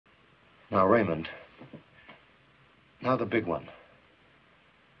Now, Raymond, now the big one.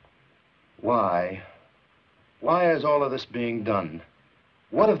 Why is all of this being done?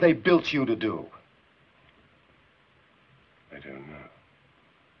 What have they built you to do? I don't know.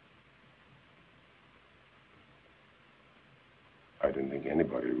 I don't think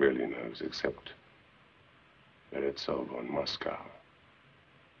anybody really knows except Beretsov in Moscow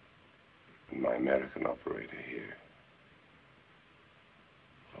and my American operator here.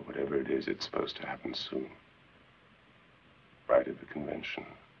 Or whatever it is, it's supposed to happen soon. Right at the convention.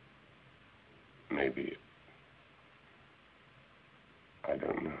 Maybe. I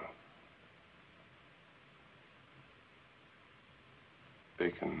don't know. They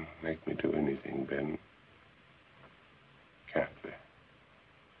can make me do anything, Ben. Can't they?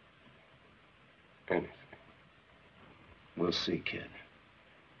 Anything. We'll see, kid.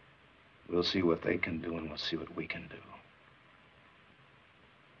 We'll see what they can do, and we'll see what we can do.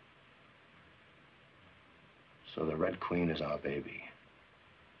 So the Red Queen is our baby.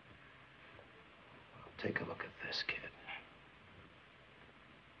 Take a look at this, kid.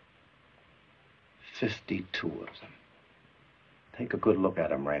 52 of them. Take a good look at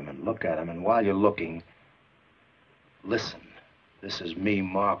them, Raymond. Look at them, and while you're looking, listen. This is me,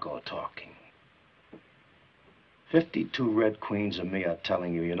 Marco, talking. 52 Red Queens and me are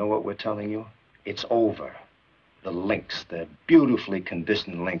telling you, you know what we're telling you? It's over. The links, they're beautifully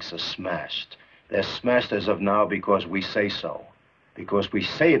conditioned links, are smashed. They're smashed as of now because we say so. Because we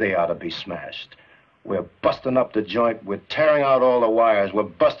say they ought to be smashed. We're busting up the joint. We're tearing out all the wires. We're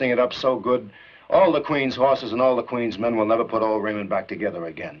busting it up so good, all the Queen's horses and all the Queen's men will never put old Raymond back together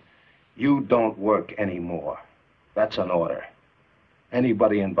again. You don't work anymore. That's an order.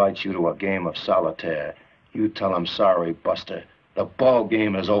 Anybody invites you to a game of solitaire, you tell them, sorry, Buster, the ball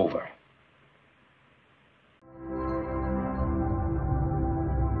game is over.